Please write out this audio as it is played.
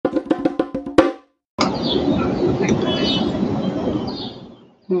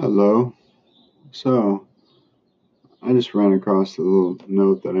Hello. So, I just ran across a little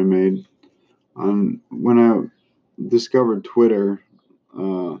note that I made on when I discovered Twitter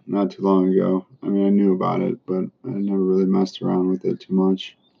not too long ago. I mean, I knew about it, but I never really messed around with it too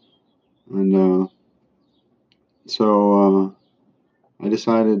much. And so I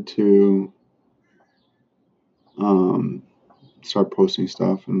decided to um, start posting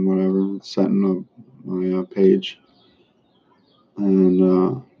stuff and whatever, setting up my page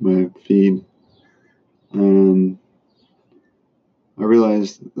and my feed. And I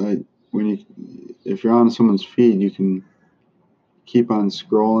realized that if you're on someone's feed, you can keep on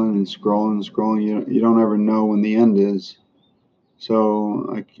scrolling and scrolling and scrolling. You don't ever know when the end is.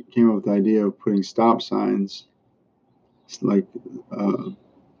 So I came up with the idea of putting stop signs, like uh,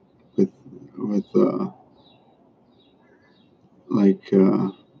 with with like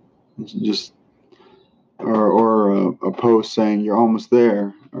just or a post saying you're almost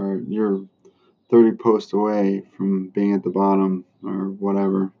there or you're 30 posts away from being at the bottom or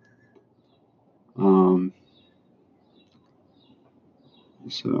whatever. Um,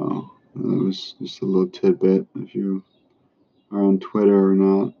 so that was just a little tidbit if you are on Twitter or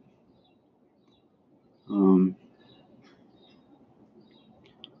not. Um,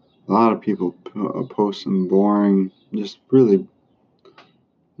 a lot of people post some boring, just really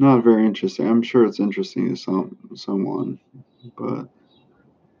not very interesting. I'm sure it's interesting to someone, but it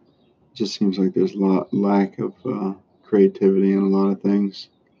just seems like there's a lot lack of creativity in a lot of things.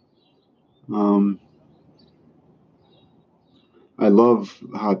 Um, I love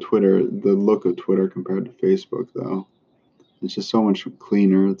how the look of Twitter compared to Facebook, though. It's just so much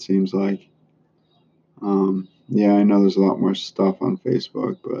cleaner. It seems like. Yeah, I know there's a lot more stuff on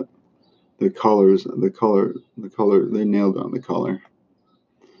Facebook, but the color, they nailed it on the color.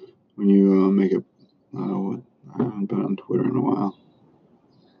 When you make it, I haven't been on Twitter in a while.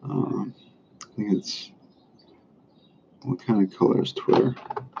 I think it's, what kind of color is Twitter?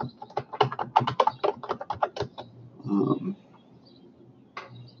 Um,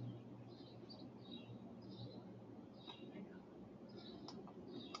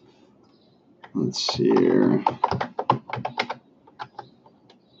 let's see here.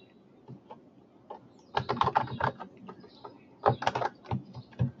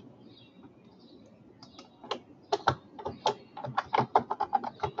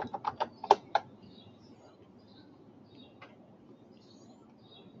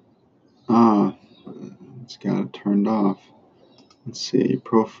 Ah, it's got it turned off. Let's see,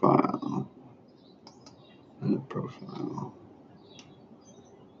 profile. Edit profile.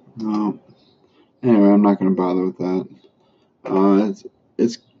 No. Anyway, I'm not going to bother with that. It's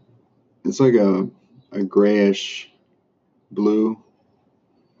it's it's like a grayish blue,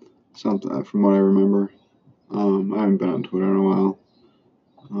 something from what I remember. I haven't been on Twitter in a while.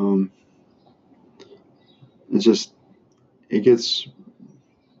 Um, it's just it gets.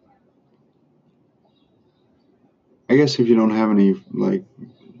 I guess if you don't have any like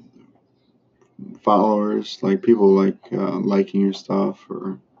followers, like people like liking your stuff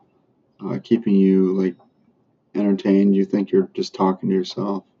or keeping you like entertained, you think you're just talking to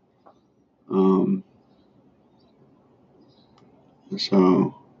yourself. Um,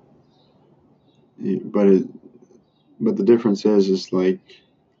 so, but the difference is like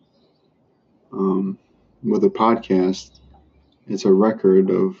with a podcast, it's a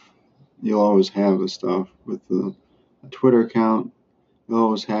record of you'll always have the stuff with a Twitter account. You'll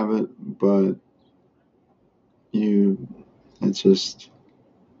always have it, but you, it's just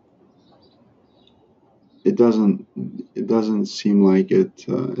it doesn't seem like it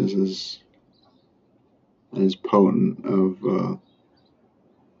is as potent of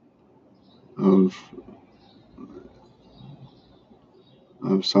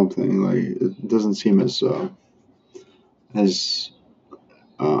of something. Like it doesn't seem as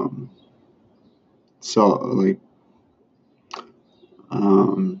um, so like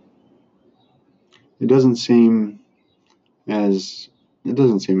um, it doesn't seem as it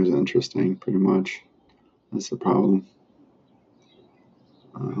doesn't seem as interesting. Pretty much, that's the problem.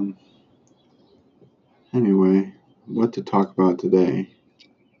 Um, anyway, what to talk about today,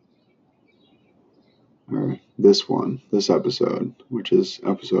 or this episode, which is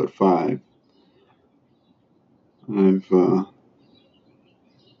episode 5. I've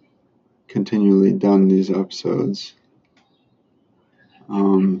continually done these episodes.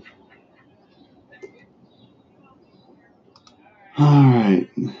 All right.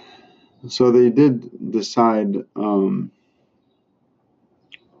 So they did decide, or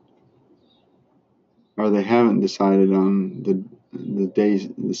they haven't decided on the days,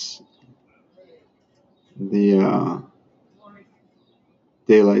 the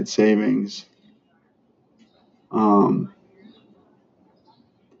daylight savings.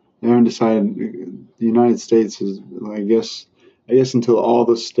 They haven't decided. The United States is, I guess until all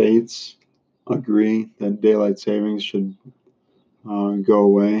the states agree that daylight savings should go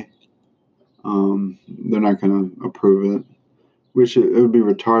away, they're not going to approve it. Which it would be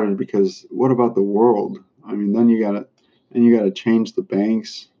retarded, because what about the world? I mean, then you gotta change the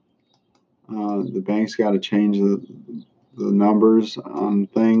banks. The banks got to change the numbers on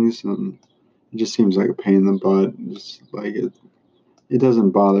things, and it just seems like a pain in the butt. It's like it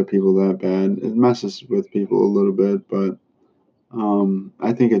doesn't bother people that bad. It messes with people a little bit, but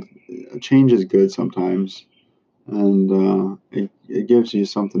I think a change is good sometimes, and it gives you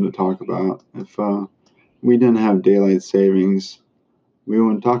something to talk about. If we didn't have daylight savings, we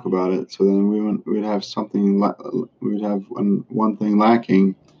wouldn't talk about it. So then we'd have we'd have one thing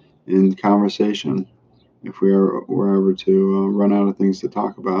lacking in conversation if were ever to run out of things to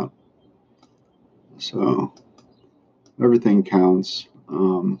talk about. So everything counts. I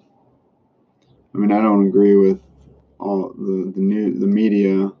mean, I don't agree with all the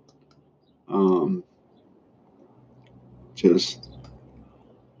media just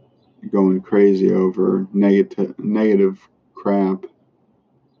going crazy over negative crap.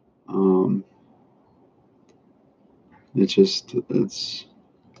 Um, it's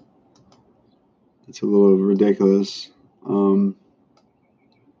a little ridiculous. Um,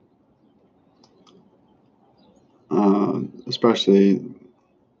 especially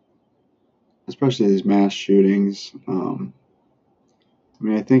these mass shootings. I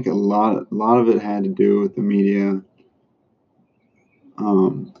mean, I think a lot of it had to do with the media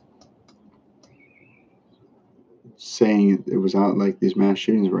um, saying it was out, like these mass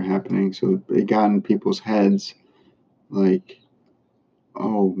shootings were happening, so it got in people's heads, like,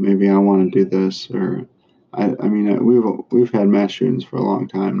 oh, maybe I want to do this, or I mean, we've had mass shootings for a long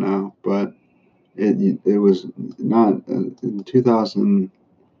time now, but it was not in 2000.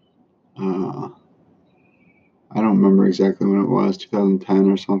 I don't remember exactly when it was, 2010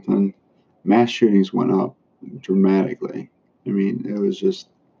 or something. Mass shootings went up dramatically. I mean, it was just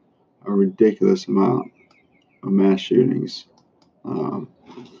a ridiculous amount of mass shootings. Um,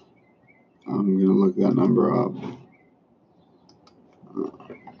 I'm gonna look that number up.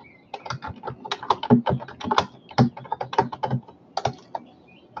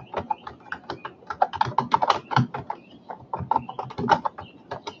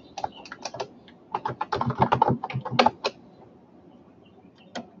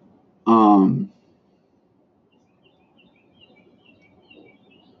 Um,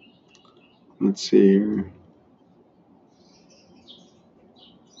 let's see here.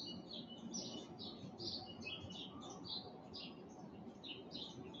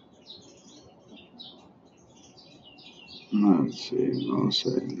 Let's see. I'll say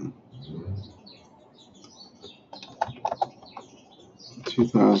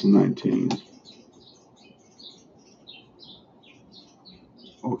 2019.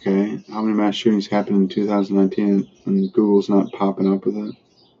 Okay, how many mass shootings happened in 2019 and Google's not popping up with it?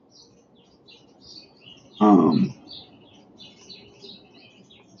 Um,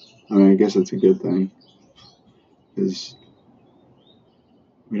 I mean, I guess it's a good thing, because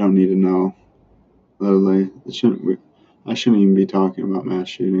we don't need to know. Literally, I shouldn't even be talking about mass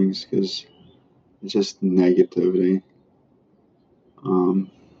shootings, because it's just negativity. Um,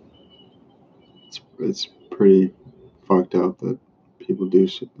 it's pretty fucked up that people do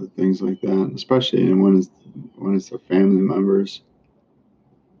things like that, especially when it's their family members.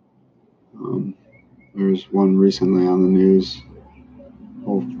 Um, there was one recently on the news.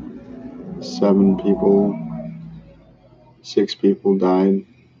 Oh, 7 people, 6 people died,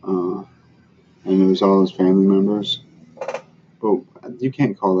 uh, and it was all his family members. But you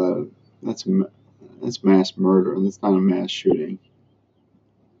can't call that's mass murder. That's not a mass shooting,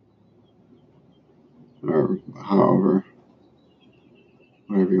 or however,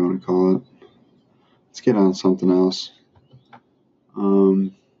 whatever you want to call it. Let's get on something else.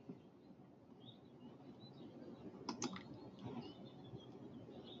 Um,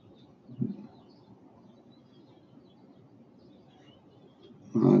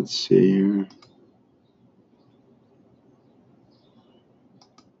 let's see here.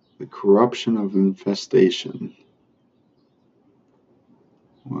 The corruption of infestation.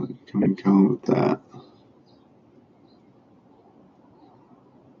 What can we come up with that?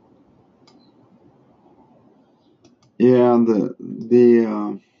 Yeah,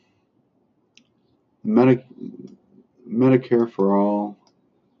 the Medicare for all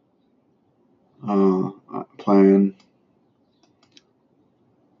plan.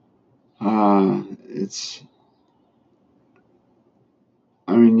 It's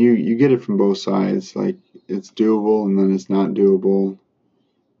I mean, you get it from both sides. Like, it's doable and then it's not doable.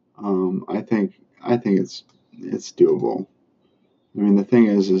 I think it's doable. I mean, the thing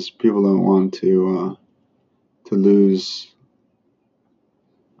is people don't want to lose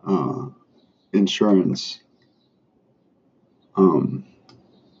uh, insurance. Um,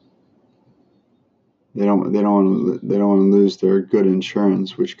 they don't want to lose their good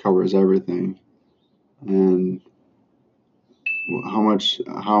insurance, which covers everything. And how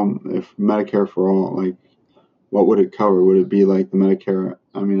if Medicare for all, like, what would it cover? Would it be like the Medicare?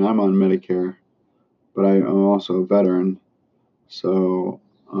 I mean, I'm on Medicare, but I'm also a veteran, so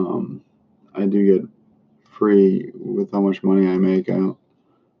I do get free with how much money I make. I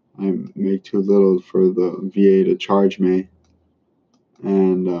make too little for the VA to charge me,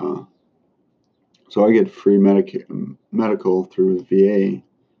 and so I get free medical through the VA.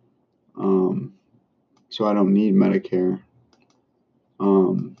 So I don't need Medicare.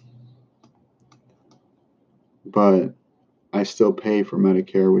 But I still pay for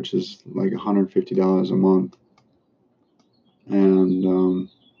Medicare, which is like $150 a month, and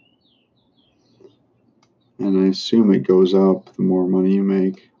I assume it goes up the more money you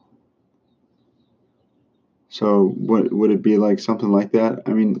make. So what would it be like? Something like that?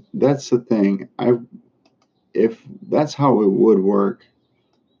 I mean, that's the thing. If that's how it would work,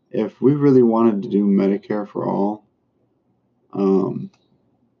 if we really wanted to do Medicare for all, um,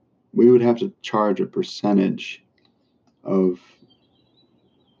 we would have to charge a percentage of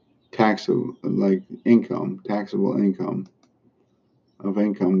taxable income of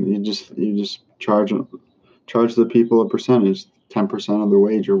income. You just charge the people a percentage, 10% of their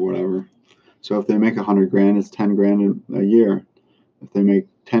wage or whatever. So if they make 100 grand, it's 10 grand a year. If they make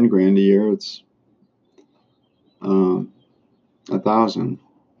 10 grand a year, it's 1,000.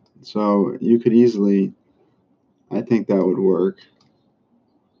 So you could easily, I think that would work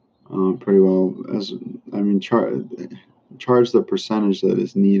pretty well. Charge the percentage that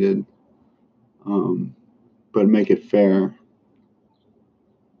is needed, but make it fair.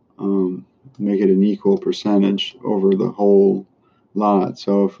 Make it an equal percentage over the whole lot.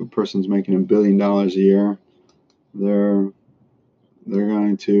 So if a person's making $1 billion a year, they're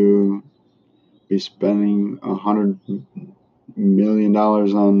going to be spending $100 million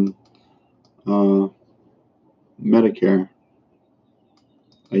on Medicare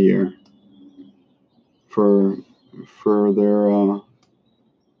a year for for their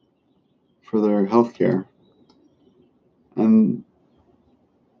health care, and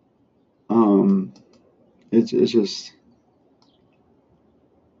it's just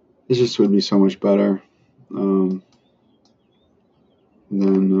would be so much better than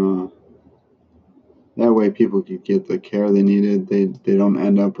that way people could get the care they needed. They don't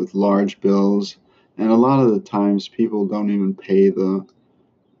end up with large bills, and a lot of the times people don't even pay their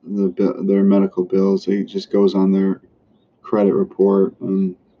medical bills. It just goes on their credit report,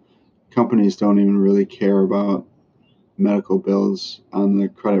 and companies don't even really care about medical bills on the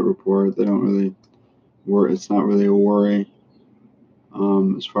credit report. They don't really worry. It's not really a worry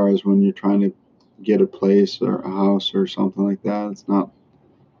as far as when you're trying to get a place or a house or something like that. It's not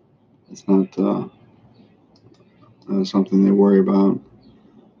something they worry about.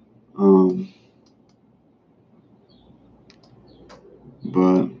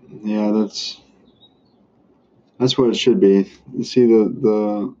 But yeah, that's what it should be. You see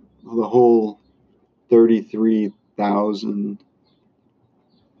the whole 33,000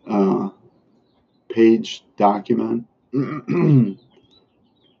 page document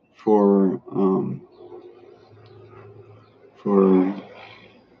for for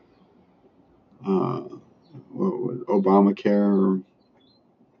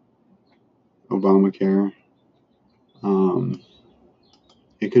Obamacare.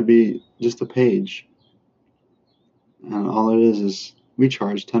 It could be just a page, and all it is we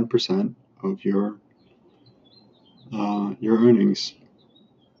charge 10% of your earnings,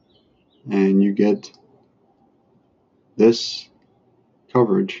 and you get this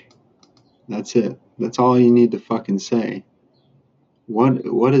coverage. That's it. That's all you need to fucking say.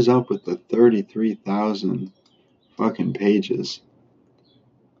 What is up with the 33,000 fucking pages?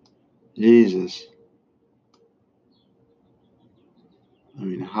 Jesus. I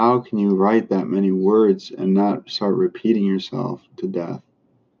mean, how can you write that many words and not start repeating yourself to death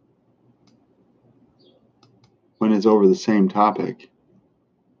when it's over the same topic?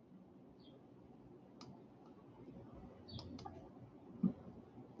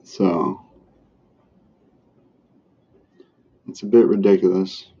 So, it's a bit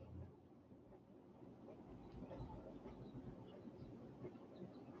ridiculous.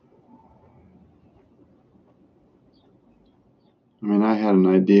 I mean, I had an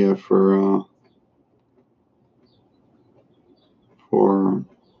idea for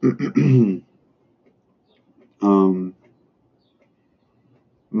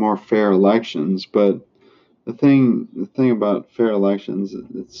more fair elections, but the thing about fair elections,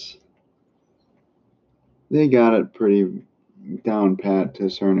 they got it pretty down pat to a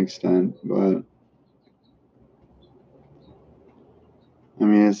certain extent, but I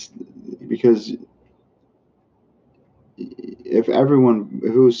mean, it's because if everyone,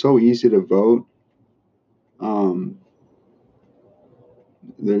 it was so easy to vote,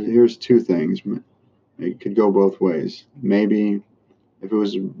 here's two things. It could go both ways. Maybe if it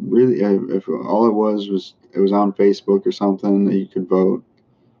was really, if all it was it was on Facebook or something that you could vote,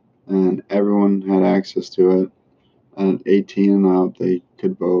 and everyone had access to it, at 18 and up, they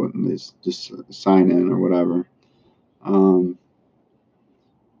could vote and they just sign in or whatever.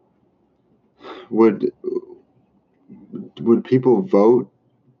 Would people vote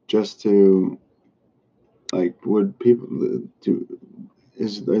just to, like, would people do?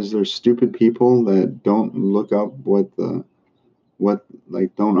 Is there stupid people that don't look up what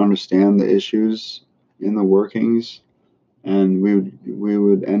like don't understand the issues in the workings, and we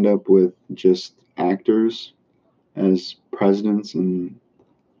would end up with just actors as presidents and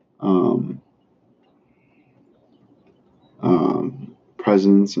um,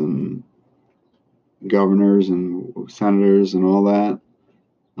 presidents and governors and senators and all that,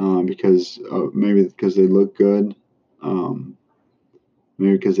 because maybe because they look good, um,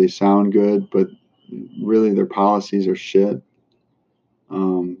 maybe because they sound good, but really their policies are shit.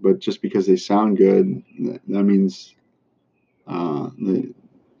 But just because they sound good, that means they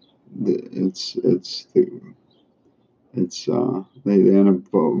end up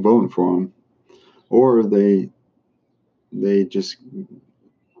voting for them, or they just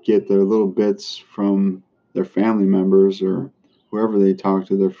get their little bits from their family members or whoever they talk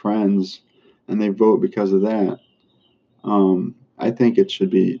to, their friends, and they vote because of that. I think it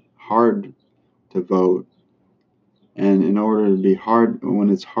should be hard to vote, and in order to be hard, when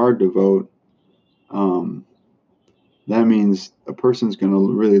it's hard to vote, um, that means a person's going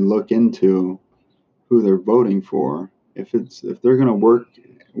to really look into who they're voting for. If they're going to work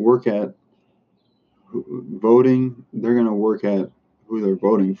at voting, they're going to work at who they're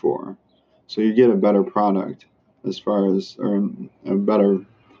voting for. So you get a better product as far as, or a better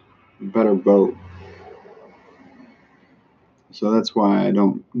vote. So that's why I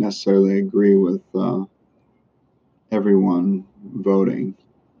don't necessarily agree with everyone voting,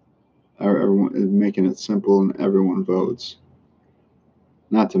 or everyone, making it simple and everyone votes.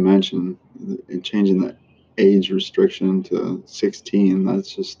 Not to mention changing the age restriction to 16.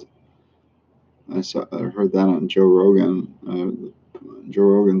 That's just, I heard that on Joe Rogan's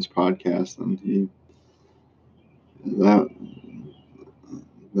podcast, and that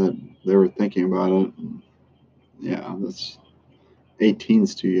that they were thinking about it. Yeah, that's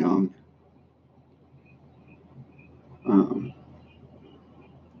 18's too young. Um,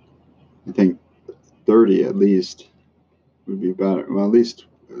 I think 30 at least would be better. Well, at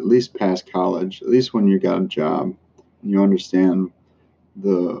least past college. At least when you got a job and you understand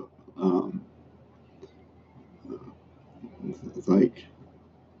the like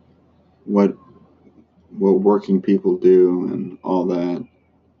what working people do and all that.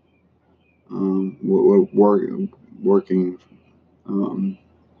 What working working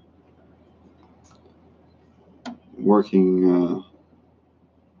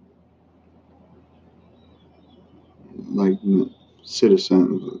like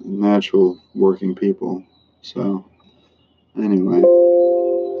citizen, natural working people. So anyway,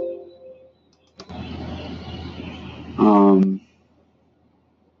 um,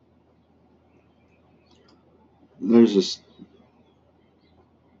 there's just,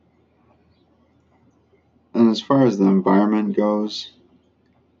 and as far as the environment goes,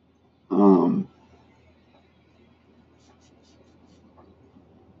 um,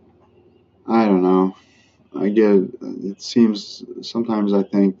 I don't know. I get it. It seems sometimes I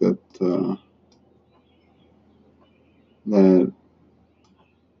think that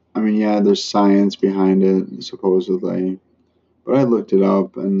I mean, yeah, there's science behind it supposedly, but I looked it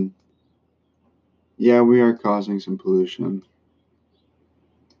up, and yeah, we are causing some pollution.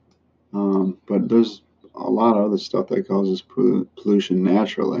 But there's a lot of other stuff that causes pollution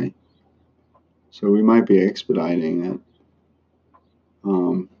naturally, so we might be expediting it.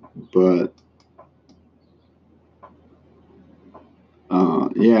 But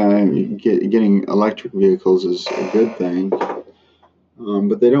yeah, getting electric vehicles is a good thing,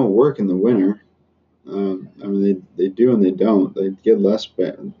 but they don't work in the winter. I mean, they do and they don't. They get less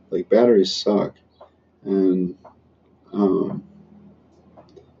bad. Like batteries suck, and um,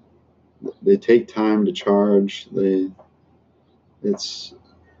 they take time to charge.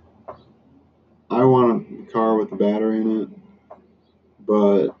 I want a car with a battery in it,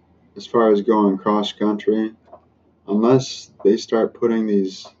 but as far as going cross country, unless they start putting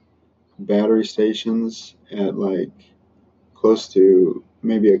these battery stations at like close to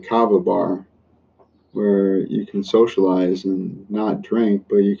maybe a kava bar where you can socialize and not drink,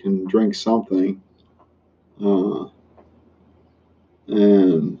 but you can drink something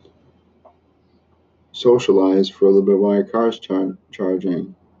and socialize for a little bit while your car's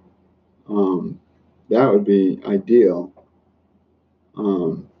charging. That would be ideal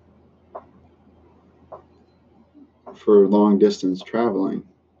um, for long distance traveling.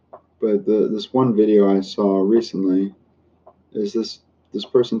 But this one video I saw recently is this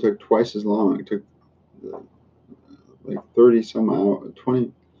person took twice as long. It took like 30 some hours,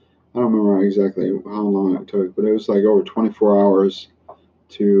 20. I don't remember exactly how long it took, but it was like over 24 hours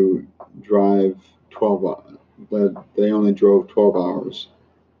to drive 12 hours. But they only drove 12 hours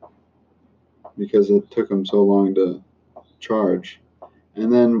because it took them so long to charge.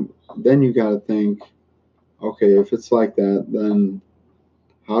 And then you got to think, okay, if it's like that, then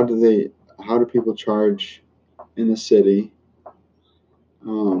how do people charge in the city?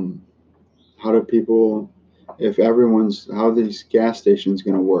 How do people, if how are these gas stations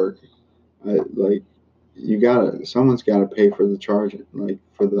going to work? Like, someone's got to pay for the charge, like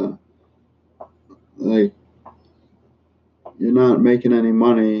like, you're not making any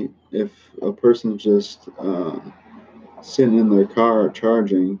money if a person's just sitting in their car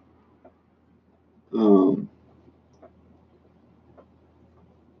charging um,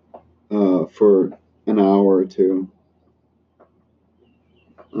 for an hour or two,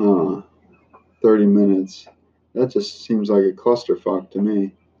 uh, 30 minutes. That just seems like a clusterfuck to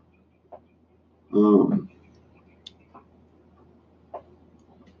me. Um,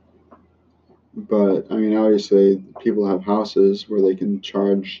 but I mean, obviously, people have houses where they can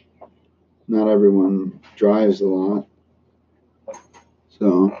charge. Not everyone drives a lot,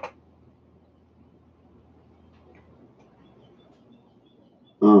 so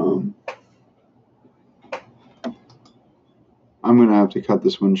um, I'm gonna have to cut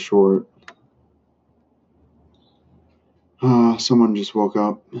this one short. Someone just woke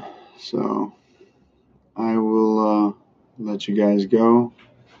up, so I will let you guys go,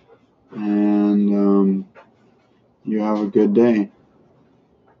 and you have a good day.